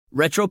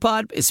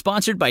Retropod is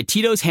sponsored by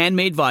Tito's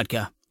Handmade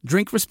Vodka.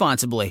 Drink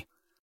responsibly.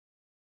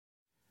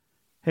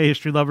 Hey,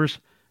 history lovers.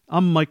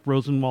 I'm Mike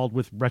Rosenwald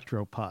with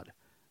Retropod,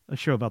 a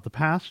show about the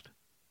past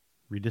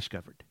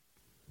rediscovered.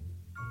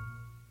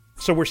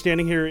 So we're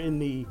standing here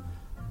in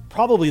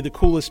probably the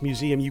coolest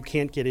museum you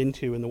can't get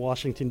into in the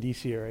Washington,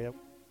 D.C. area.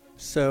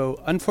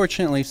 So,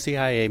 unfortunately,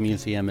 CIA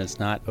Museum is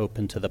not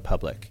open to the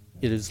public.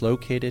 It is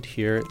located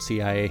here at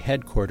CIA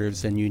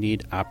headquarters, and you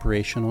need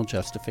operational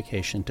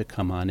justification to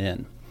come on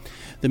in.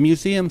 The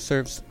museum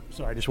serves...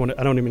 Sorry,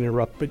 I don't even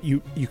interrupt, but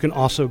you can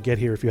also get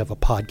here if you have a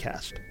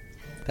podcast.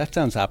 That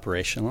sounds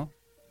operational.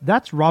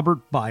 That's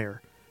Robert Byer,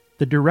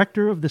 the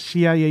director of the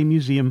CIA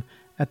Museum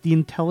at the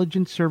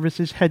Intelligence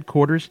Services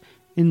headquarters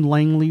in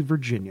Langley,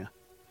 Virginia.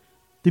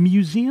 The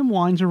museum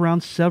winds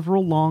around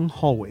several long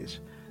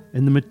hallways,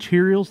 and the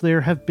materials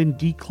there have been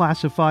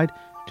declassified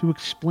to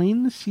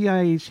explain the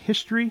CIA's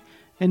history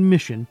and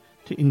mission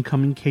to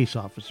incoming case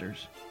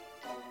officers.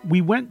 We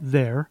went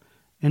there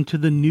and to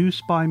the new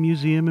Spy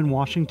Museum in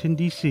Washington,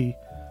 D.C.,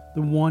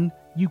 the one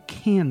you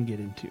can get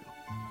into.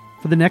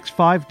 For the next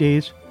 5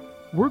 days,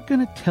 we're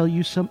going to tell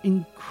you some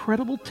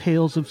incredible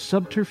tales of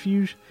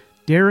subterfuge,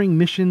 daring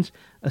missions,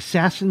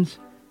 assassins,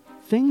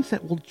 things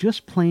that will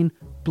just plain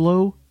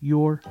blow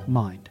your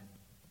mind.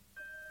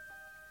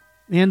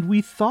 And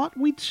we thought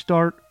we'd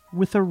start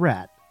with a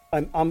rat.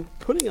 I'm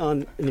putting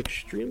on an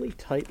extremely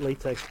tight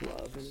latex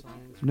glove.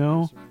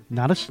 No,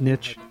 not a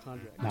snitch,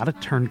 not a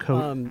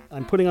turncoat.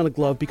 I'm putting on a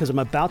glove because I'm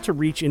about to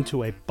reach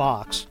into a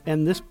box,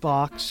 and this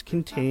box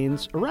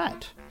contains a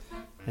rat.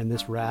 And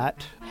this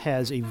rat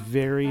has a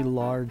very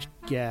large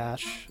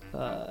gash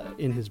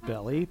in his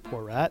belly.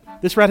 Poor rat.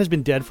 This rat has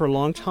been dead for a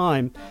long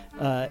time.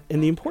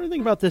 And the important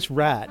thing about this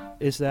rat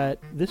is that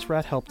this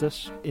rat helped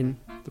us in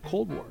the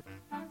Cold War.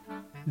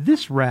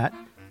 This rat,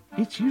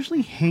 it's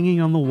usually hanging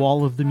on the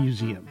wall of the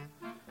museum.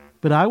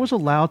 But I was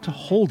allowed to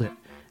hold it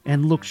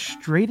and look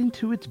straight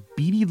into its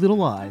beady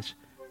little eyes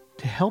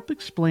to help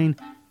explain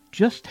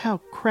just how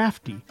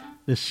crafty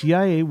the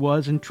CIA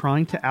was in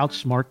trying to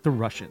outsmart the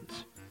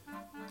Russians.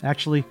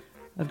 Actually,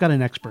 I've got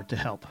an expert to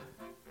help.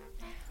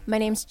 My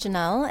name's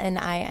Janelle, and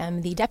I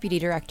am the deputy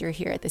director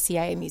here at the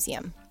CIA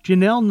Museum.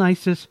 Janelle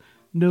Nisus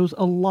knows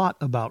a lot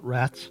about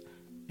rats,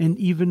 and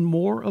even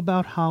more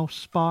about how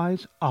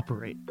spies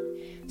operate.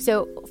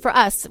 So for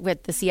us,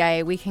 with the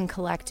CIA, we can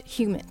collect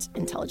human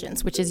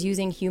intelligence, which is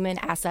using human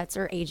assets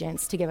or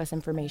agents to give us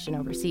information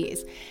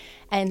overseas.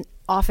 And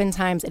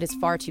oftentimes it is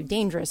far too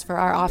dangerous for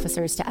our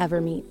officers to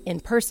ever meet in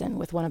person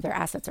with one of their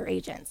assets or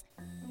agents.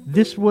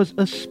 This was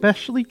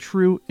especially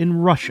true in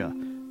Russia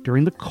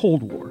during the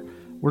Cold War,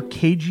 where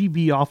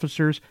KGB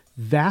officers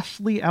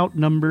vastly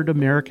outnumbered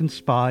American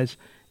spies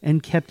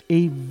and kept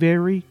a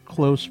very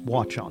close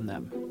watch on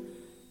them.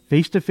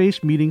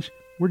 Face-to-face meetings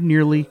were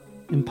nearly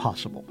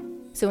impossible.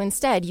 So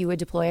instead, you would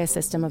deploy a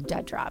system of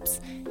dead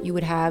drops. You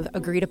would have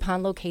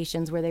agreed-upon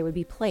locations where they would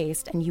be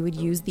placed, and you would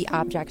use the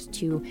object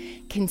to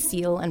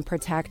conceal and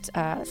protect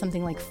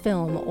something like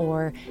film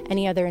or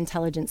any other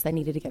intelligence that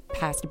needed to get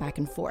passed back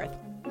and forth.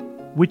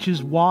 Which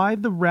is why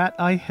the rat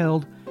I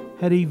held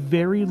had a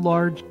very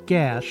large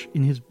gash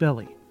in his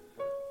belly.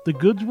 The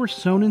goods were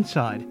sewn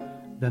inside,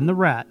 then the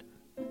rat,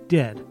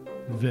 dead,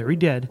 very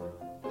dead,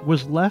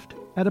 was left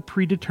at a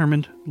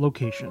predetermined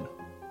location.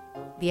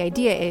 The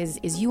idea is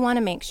you want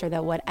to make sure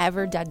that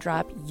whatever dead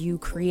drop you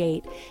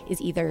create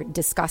is either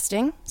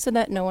disgusting so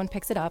that no one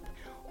picks it up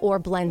or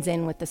blends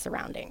in with the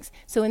surroundings.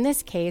 So in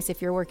this case,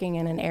 if you're working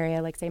in an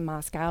area like, say,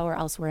 Moscow or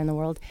elsewhere in the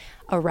world,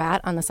 a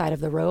rat on the side of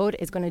the road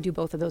is going to do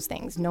both of those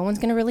things. No one's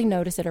going to really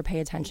notice it or pay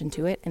attention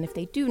to it, and if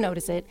they do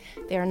notice it,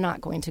 they are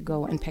not going to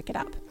go and pick it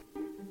up.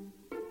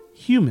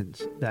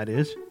 Humans, that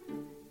is.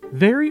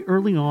 Very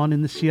early on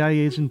in the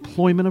CIA's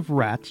employment of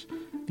rats,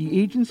 the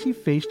agency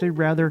faced a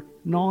rather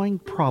gnawing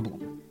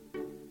problem.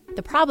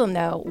 The problem,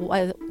 though,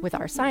 with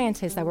our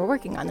scientists that were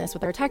working on this,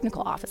 with our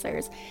technical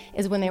officers,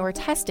 is when they were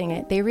testing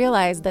it, they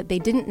realized that they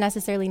didn't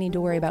necessarily need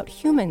to worry about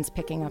humans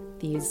picking up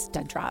these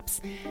dead drops.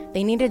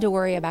 They needed to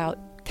worry about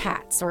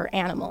cats or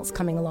animals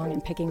coming along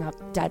and picking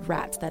up dead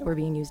rats that were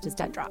being used as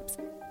dead drops.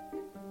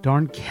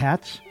 Darn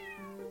cats.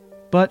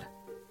 But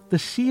the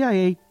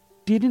CIA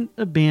didn't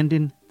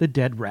abandon the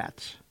dead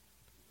rats.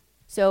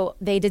 So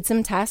they did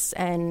some tests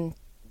and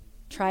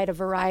tried a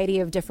variety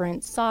of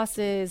different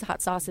sauces,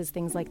 hot sauces,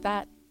 things like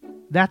that.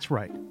 That's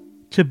right.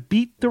 To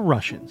beat the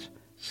Russians,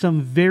 some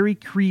very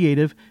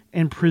creative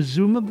and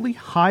presumably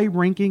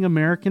high-ranking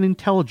American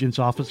intelligence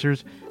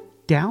officers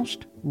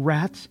doused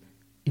rats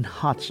in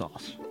hot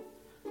sauce.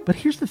 But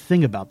here's the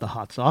thing about the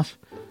hot sauce.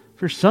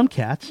 For some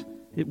cats,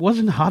 it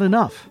wasn't hot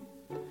enough.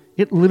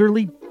 It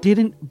literally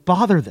didn't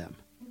bother them.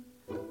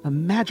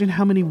 Imagine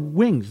how many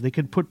wings they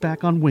could put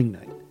back on wing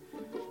night.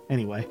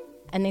 Anyway.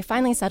 And they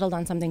finally settled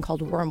on something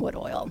called wormwood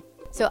oil.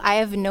 So I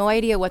have no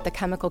idea what the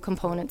chemical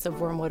components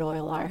of wormwood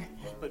oil are.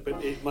 But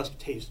it must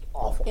taste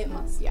awful. It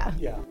must, yeah.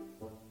 Yeah.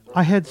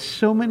 I had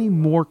so many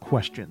more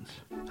questions.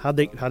 How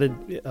did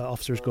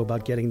officers go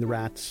about getting the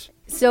rats?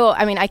 So,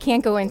 I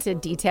can't go into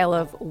detail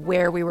of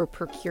where we were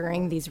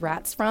procuring these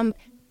rats from.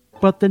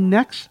 But the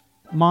next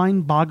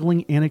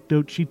mind-boggling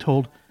anecdote she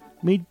told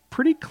made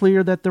pretty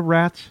clear that the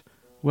rats,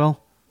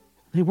 well,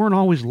 they weren't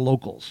always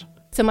locals.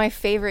 So my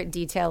favorite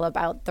detail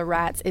about the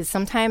rats is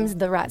sometimes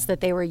the rats that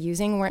they were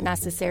using weren't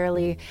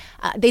necessarily,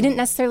 they didn't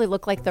necessarily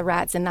look like the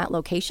rats in that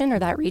location or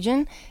that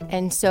region.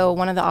 And so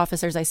one of the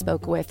officers I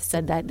spoke with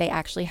said that they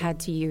actually had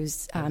to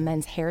use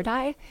men's hair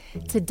dye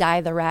to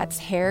dye the rat's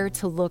hair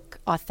to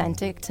look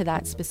authentic to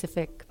that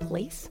specific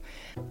place.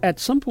 At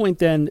some point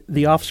then,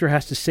 the officer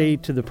has to say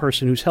to the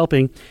person who's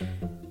helping,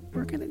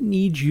 we're going to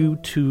need you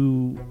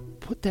to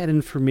put that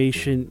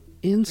information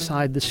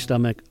inside the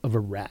stomach of a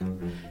rat.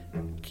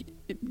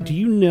 Do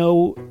you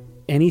know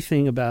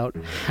anything about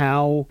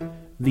how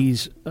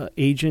these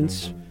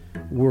agents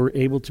were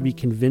able to be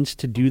convinced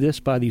to do this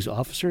by these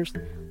officers?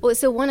 Well,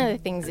 so one of the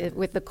things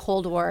with the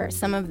Cold War,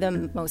 some of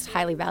the most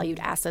highly valued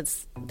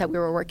assets that we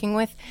were working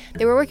with,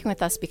 they were working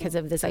with us because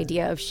of this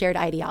idea of shared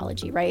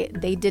ideology, right?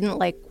 They didn't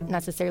like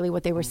necessarily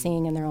what they were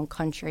seeing in their own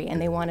country,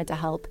 and they wanted to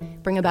help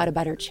bring about a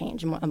better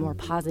change, a more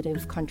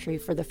positive country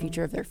for the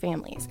future of their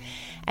families.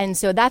 And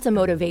so that's a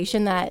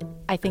motivation that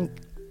I think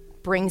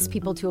brings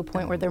people to a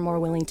point where they're more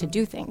willing to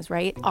do things,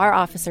 right? Our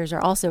officers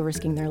are also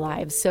risking their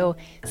lives. So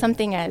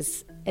something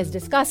as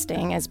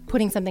disgusting as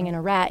putting something in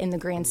a rat in the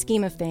grand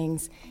scheme of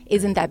things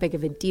isn't that big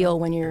of a deal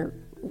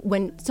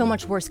when so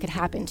much worse could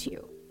happen to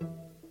you.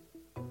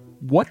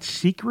 What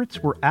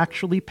secrets were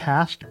actually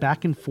passed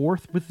back and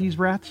forth with these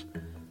rats?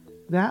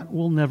 That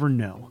we'll never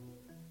know.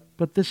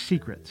 But the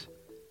secrets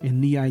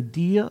and the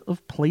idea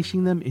of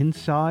placing them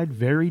inside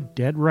very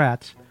dead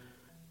rats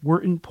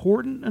were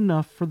important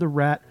enough for the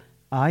rat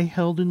I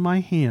held in my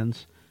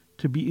hands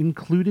to be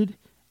included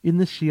in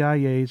the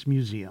CIA's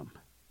museum.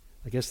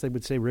 I guess they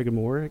would say rigor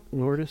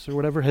mortis or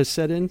whatever has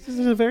set in. This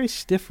is a very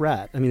stiff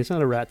rat. I mean, it's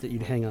not a rat that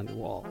you'd hang on your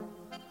wall.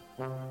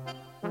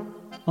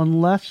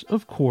 Unless,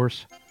 of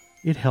course,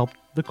 it helped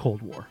the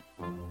Cold War.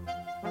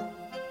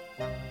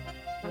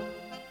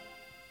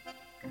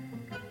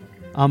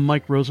 I'm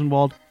Mike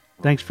Rosenwald.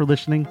 Thanks for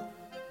listening.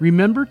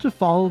 Remember to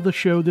follow the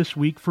show this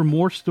week for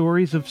more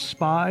stories of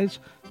spies,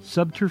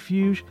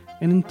 subterfuge,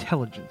 and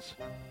intelligence.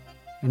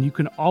 And you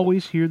can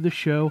always hear the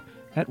show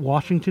at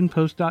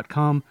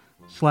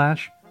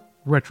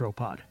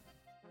WashingtonPost.com/Retropod.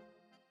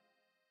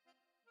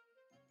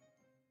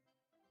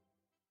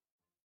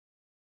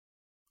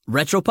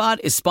 Retropod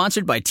is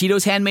sponsored by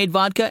Tito's Handmade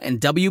Vodka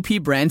and WP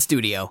Brand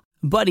Studio.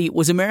 Buddy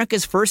was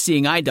America's first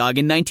seeing eye dog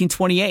in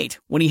 1928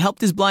 when he helped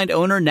his blind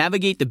owner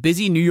navigate the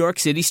busy New York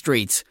City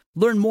streets.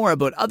 Learn more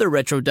about other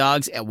retro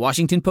dogs at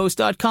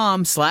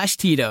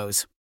WashingtonPost.com/Tito's.